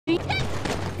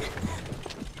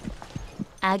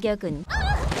악역은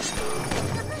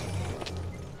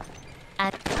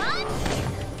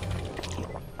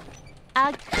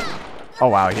Oh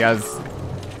wow, he has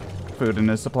food in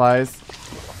his supplies.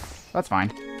 That's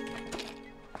fine.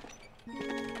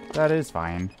 That is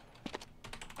fine.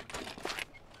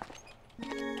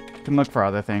 Can look for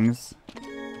other things.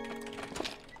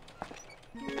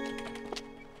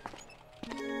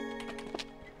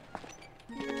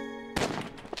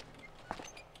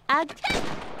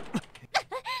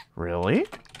 Really?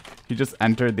 He just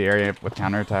entered the area with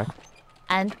counterattack.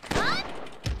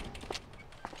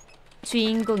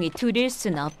 주인공이 둘일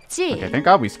순 없지. Okay, thank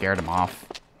God we scared him off.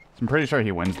 I'm pretty sure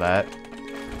he wins that.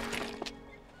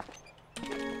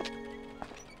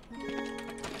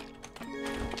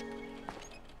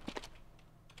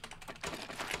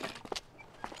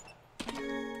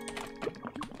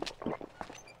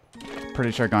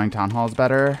 Pretty sure going Town Hall is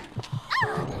better.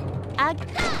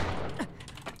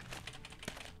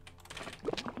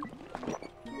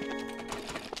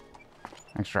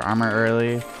 Extra armor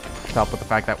early to help with the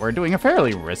fact that we're doing a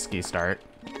fairly risky start.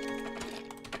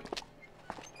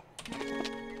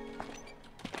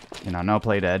 You know, no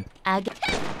play dead.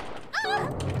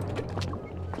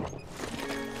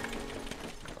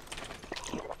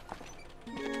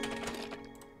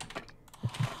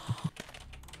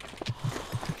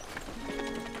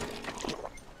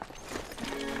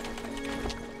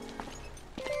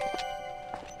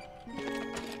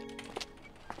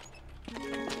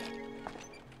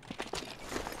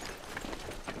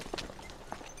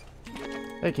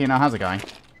 Hey Kino, how's it going?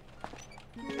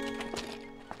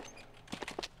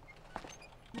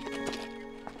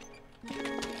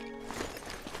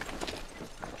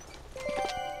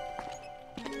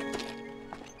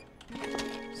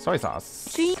 Soy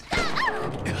sauce. It's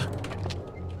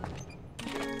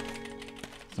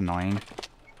annoying.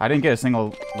 I didn't get a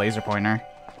single laser pointer.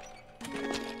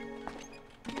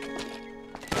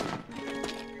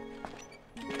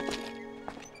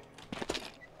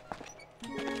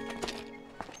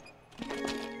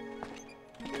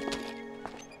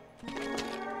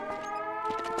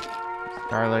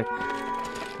 Garlic.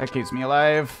 That keeps me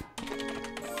alive.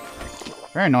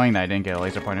 Very annoying that I didn't get a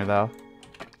laser pointer though.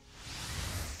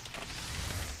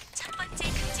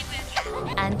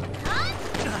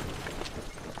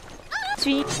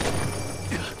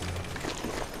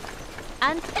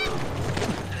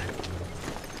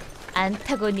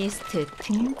 안타고니스트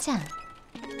등장.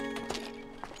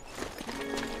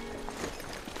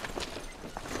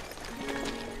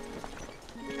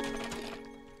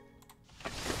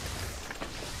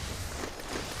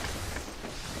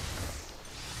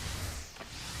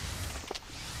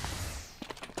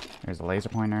 There's a laser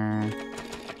pointer.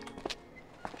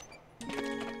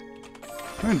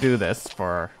 I'm gonna do this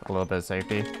for a little bit of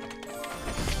safety.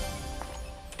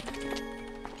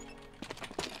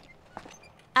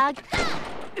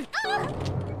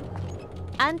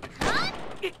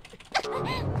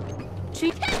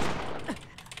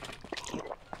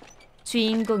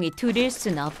 주인공이 둘일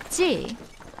순 없지.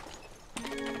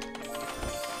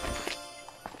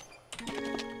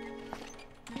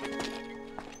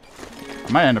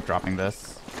 I might end up dropping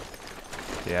this.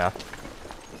 Yeah.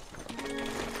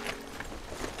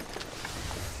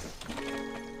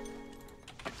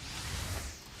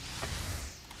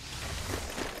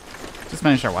 Just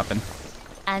finish our weapon.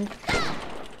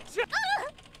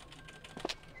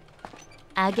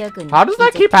 How does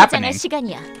that keep happening?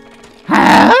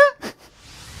 Huh?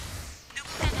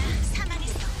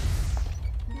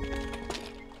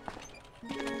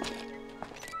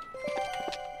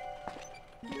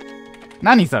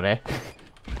 Nani sore?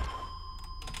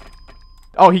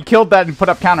 Oh, he killed that and put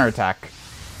up counterattack.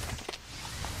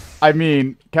 I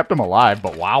mean, kept him alive,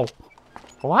 but wow.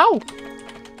 Wow.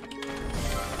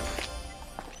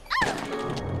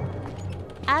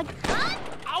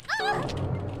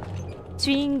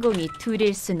 주인공이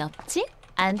둘일 순 없지?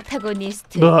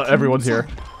 안타고니스트. Everyone's here.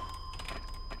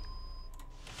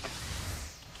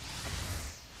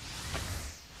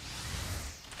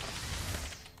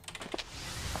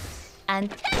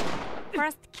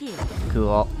 First kill.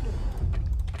 Cool.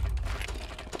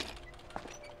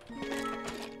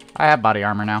 I have body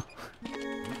armor now.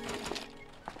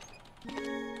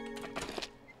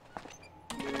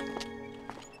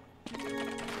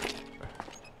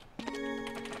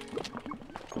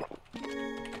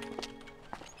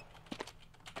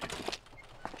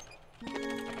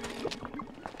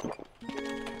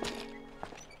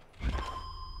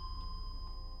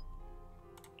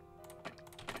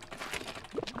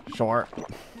 Sure.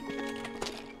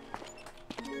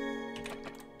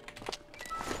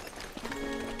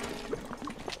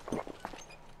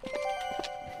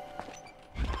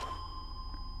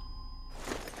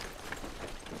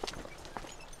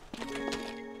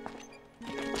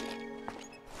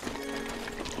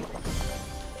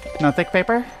 No thick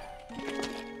paper?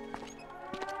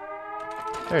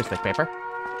 There's thick paper.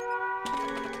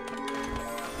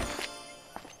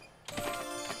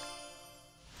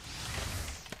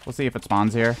 We'll see if it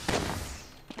spawns here.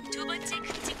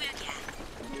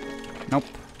 Nope.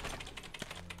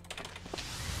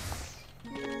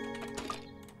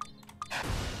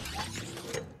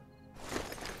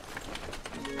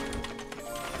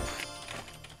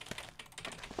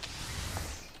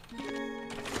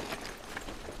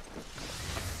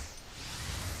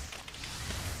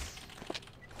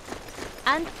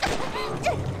 안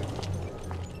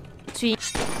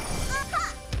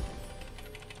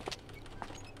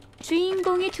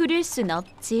주인공이 둘일 순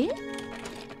없지.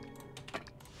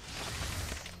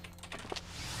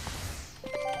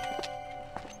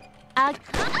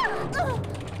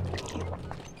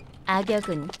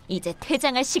 악역은 이제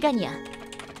퇴장할 시간이야.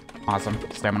 Awesome.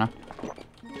 Stamina.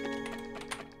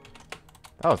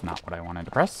 That was not what I wanted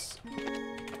to press.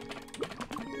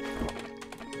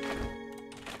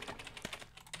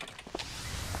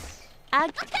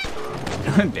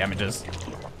 Damages.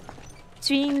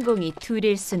 주인공이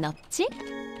둘일 순 없지.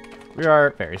 We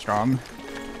are very strong.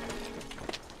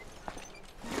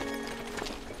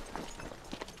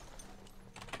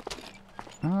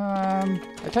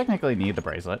 I technically need the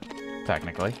bracelet.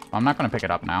 Technically. I'm not going to pick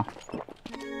it up now.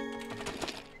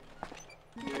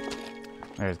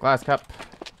 There's glass cup.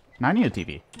 Now I need a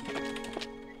TV.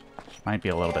 Which might be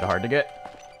a little bit hard to get.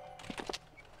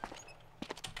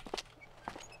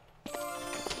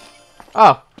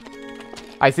 Oh!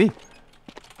 I see.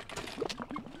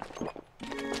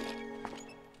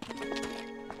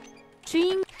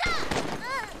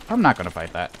 I'm not going to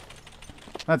fight that.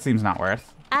 That seems not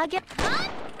worth.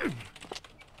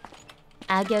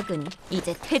 악역은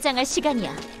이제 퇴장할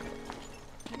시간이야.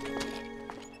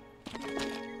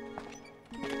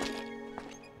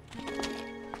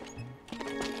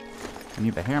 I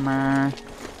need the hammer.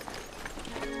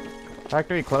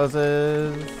 Factory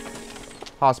closes.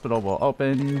 Hospital will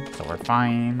open, so we're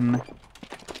fine.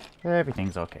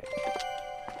 Everything's okay.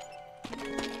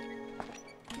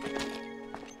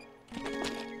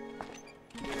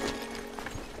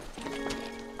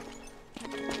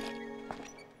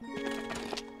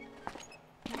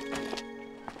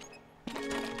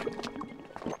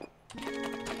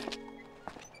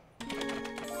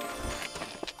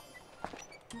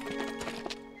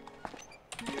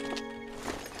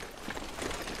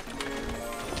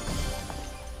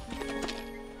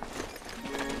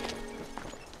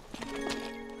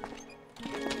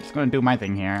 Just gonna do my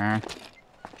thing here.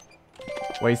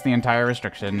 Waste the entire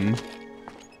restriction.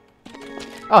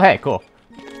 Oh, hey, cool.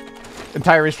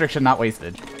 Entire restriction not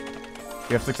wasted.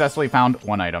 We have successfully found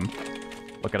one item.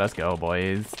 Look at us go,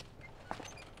 boys.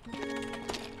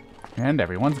 And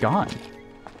everyone's gone.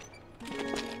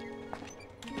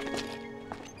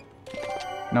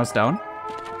 No stone?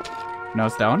 No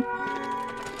stone?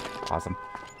 Awesome.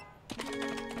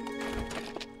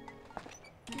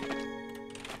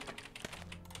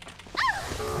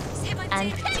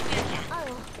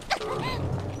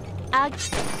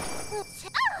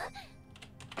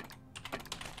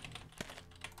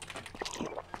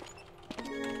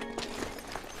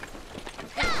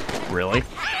 Really?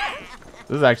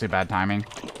 This is actually bad timing.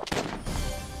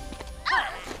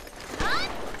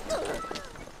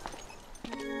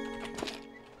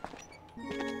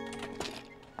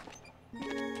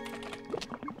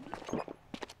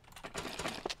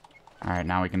 Alright,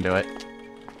 now we can do it.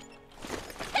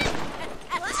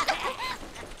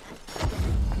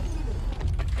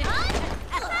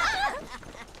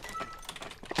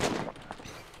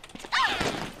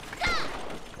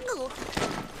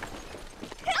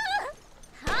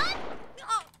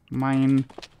 Mine.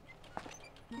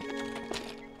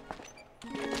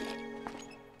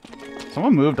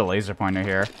 Someone moved a laser pointer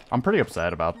here. I'm pretty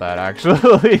upset about that,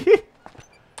 actually.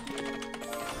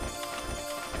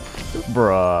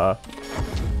 Bruh.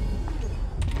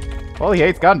 Well, he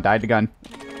hates gun. Died to gun.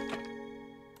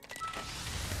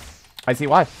 I see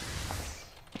why.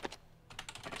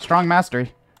 Strong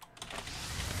mastery.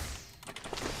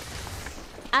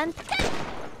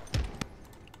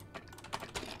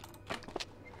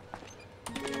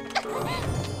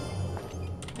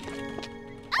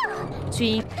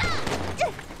 주인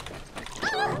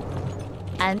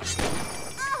안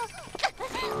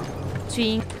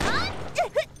주인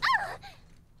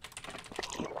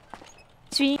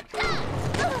주인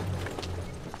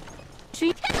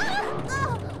주인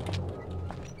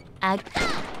악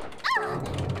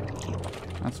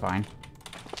That's fine.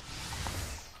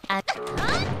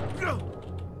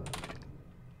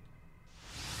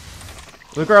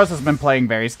 Lucaros has been playing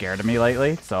very scared of me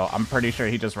lately, so I'm pretty sure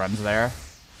he just runs there.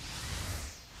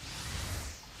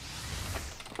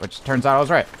 Which turns out I was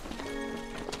right.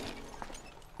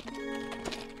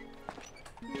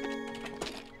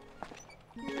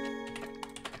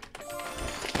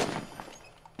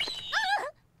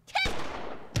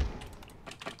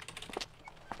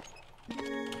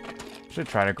 Should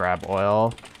try to grab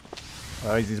oil.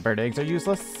 Oh, these bird eggs are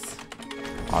useless.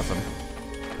 Awesome.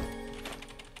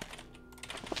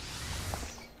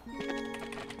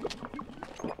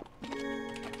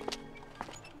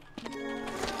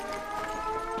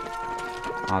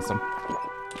 Awesome.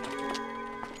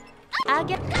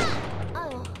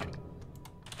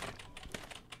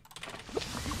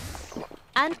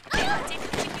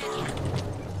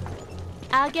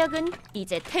 악역은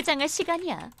이제 퇴장할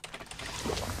시간이야.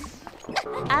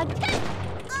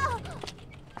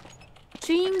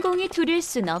 주인공이 둘일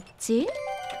순 없지.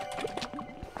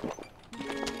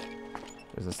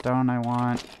 There's a stone I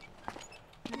want.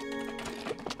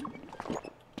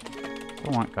 I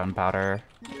want gunpowder.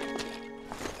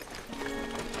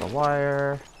 The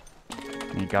wire.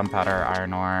 Need gunpowder,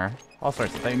 iron ore, all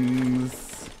sorts of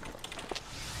things.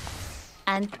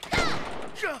 안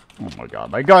Oh my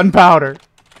god, my gunpowder!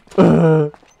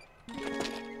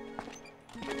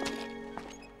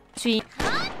 주인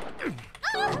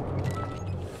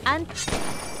안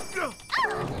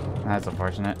That's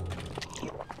unfortunate.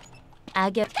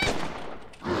 악역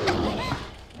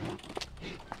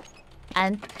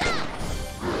안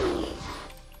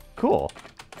Cool.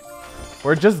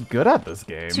 We're just good at this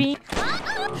game. 주인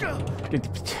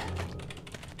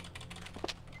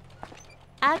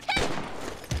악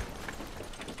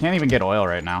Can't even get oil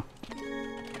right now.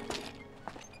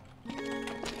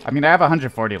 I mean, I have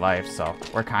 140 life, so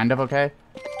we're kind of okay.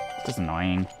 It's just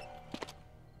annoying.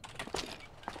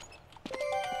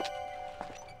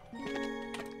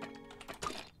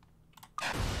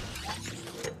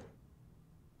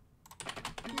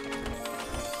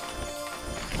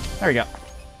 There we go.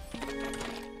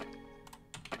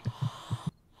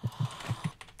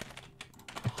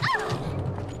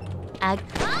 악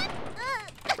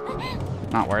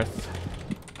Not worth.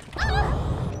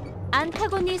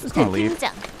 안타고니스트 Just gonna leave.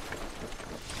 등장.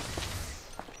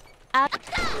 악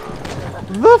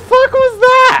The fuck was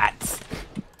that?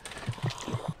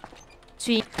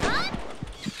 주인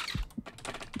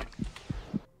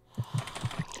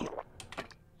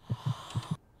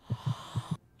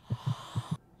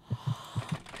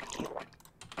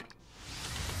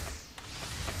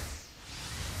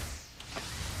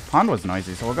Pond was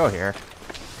noisy, so we'll go here.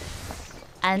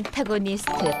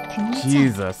 안타고니스트 등장.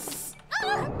 Jesus.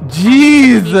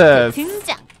 Jesus!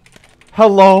 등장.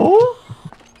 Hello?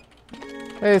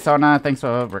 Hey, Sona, thanks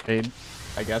for the raid,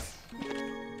 I guess.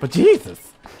 But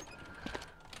Jesus!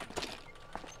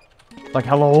 Like,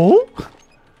 hello?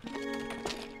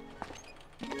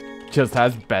 Just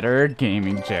has better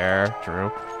gaming chair.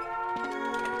 True.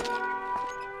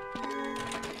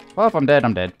 Well, if I'm dead,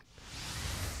 I'm dead.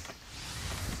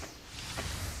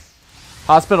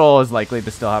 Hospital is likely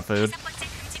to still have food.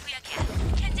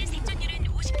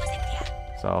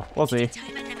 So, we'll see.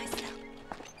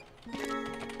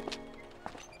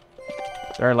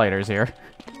 There are lighters here.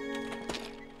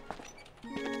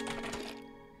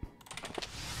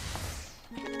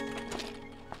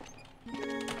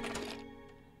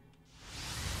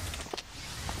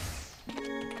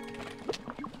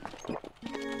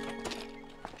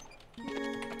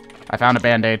 I found a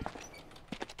band-aid.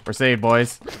 We're saved,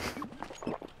 boys.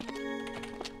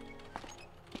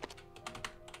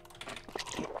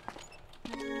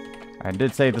 I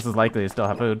did say this is likely to still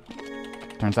have food.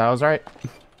 Turns out I was right.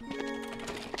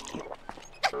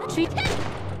 주인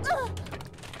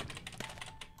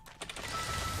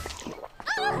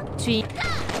주인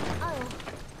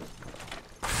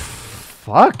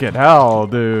Fucking hell,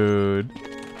 dude.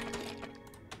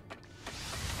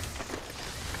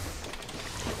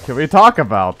 Can we talk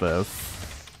about this?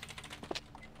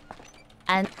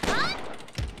 안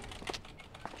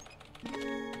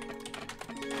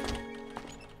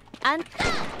안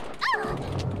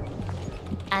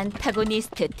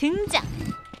안타고니스트 등장.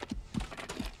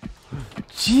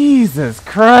 Jesus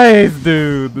Christ,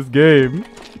 dude. This game.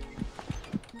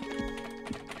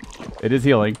 It is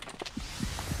healing.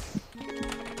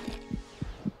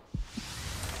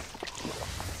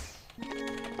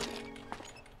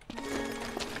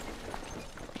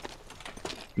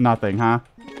 Nothing, huh?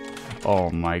 Oh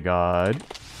my god.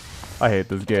 I hate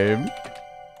this game.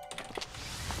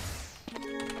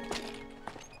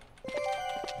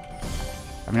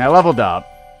 I mean, I leveled up.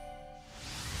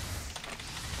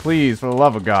 Please, for the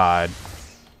love of God.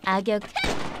 악역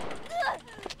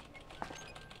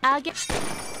악역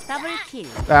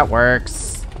더블킬. That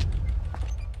works.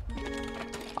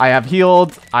 I have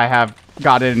healed. I have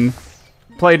gotten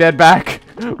Play Dead back.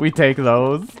 We take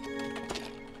those.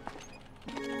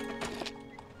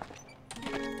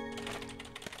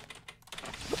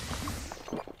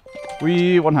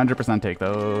 We 100% take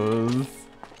those.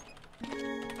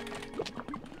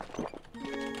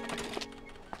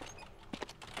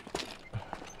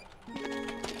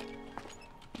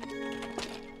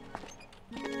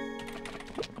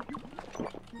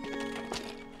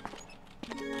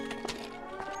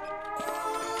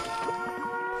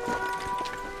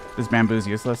 This bamboo's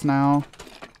useless now.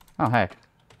 Oh, hey.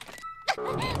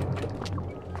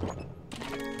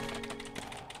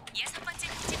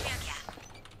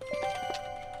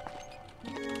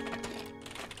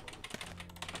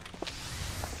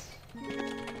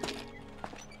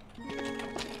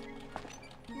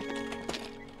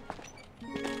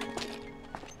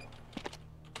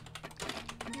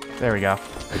 There we go.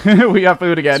 We got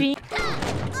food again.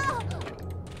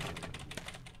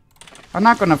 I'm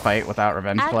not gonna fight without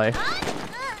revenge play.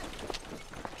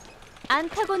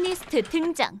 안타고니스트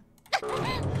등장.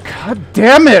 God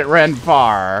damn it,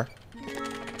 Renfar!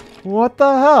 What the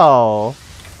hell?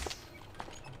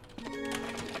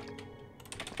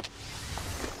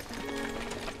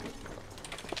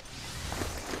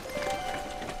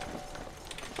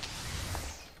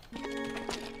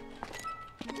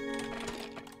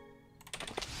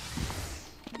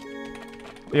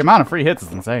 The amount of free hits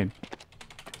is insane.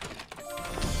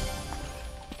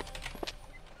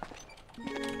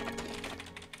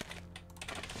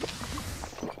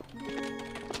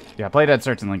 Yeah, Play Dead's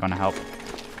certainly gonna help.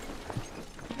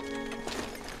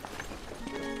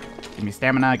 Give me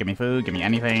stamina, give me food, give me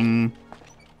anything.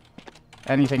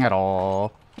 Anything at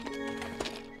all.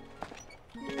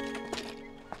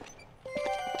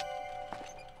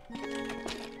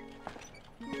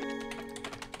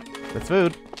 That's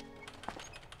food.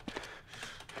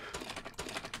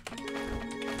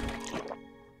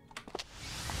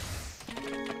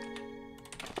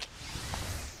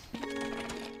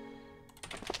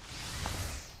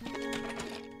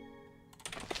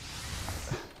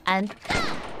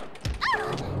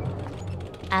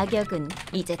 악역은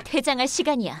이제 퇴장할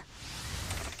시간이야.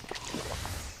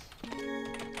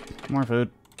 More food.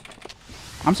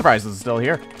 I'm surprised this is still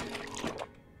here.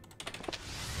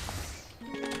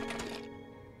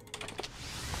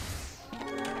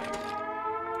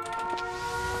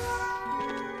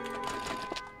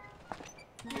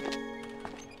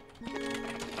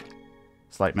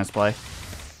 Slight misplay.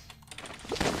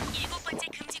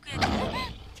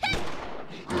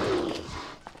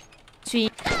 주의.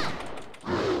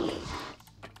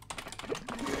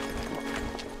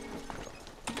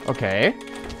 Okay,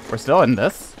 we're still in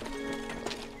this.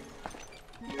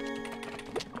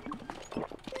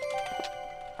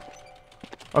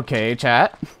 Okay,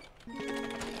 chat.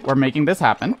 We're making this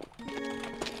happen.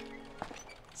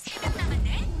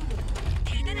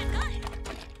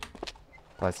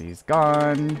 Plus he's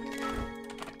gone.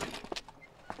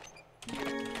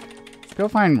 Let's go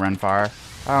find Renfar.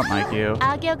 I don't like you.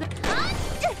 악역은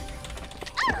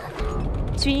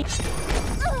주의.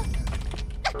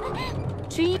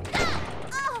 주의.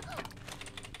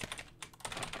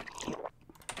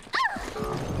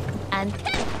 안.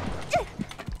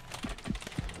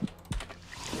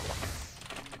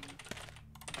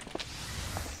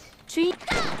 주의.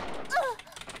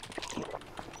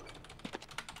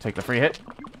 Take the free hit.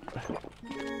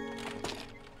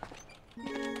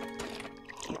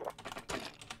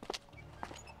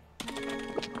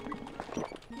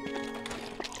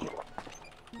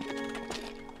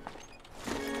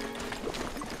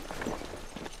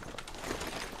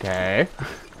 Okay.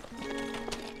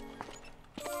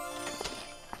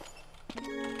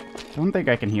 Don't think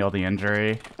I can heal the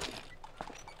injury.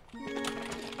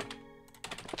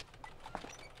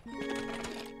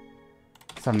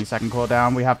 "70-second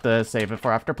cooldown. We have to save it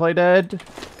for after Play Dead.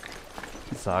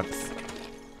 It sucks.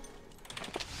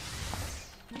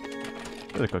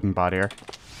 Really cooking pot here.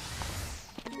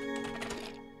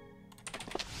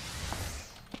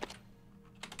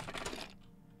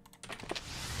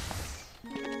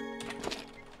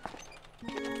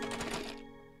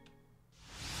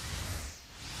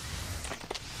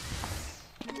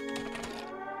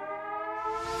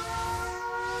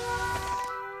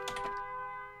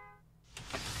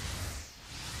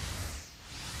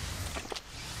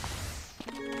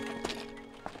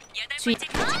 주의.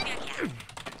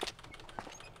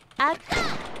 악.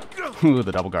 Ooh,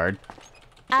 the double guard.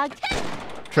 악.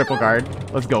 Triple guard.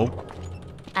 Let's go.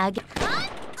 악.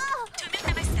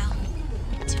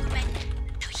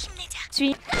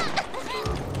 주의.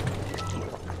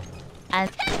 안.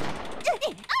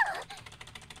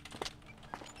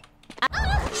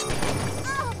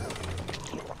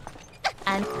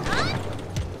 안.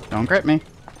 Don't crit me.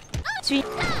 주인.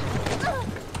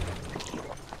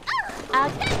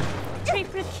 악.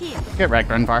 트리플 킬. Get wrecked,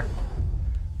 Renfar.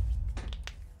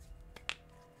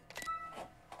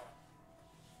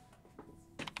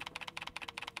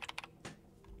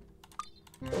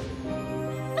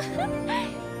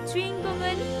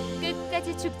 주인공은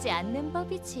끝까지 죽지 않는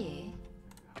법이지.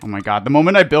 Oh my god, the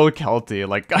moment I build Kelty,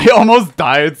 like, I almost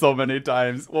died so many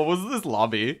times. What was this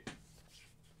lobby?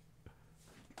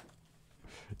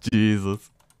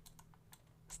 Jesus.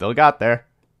 Still got there.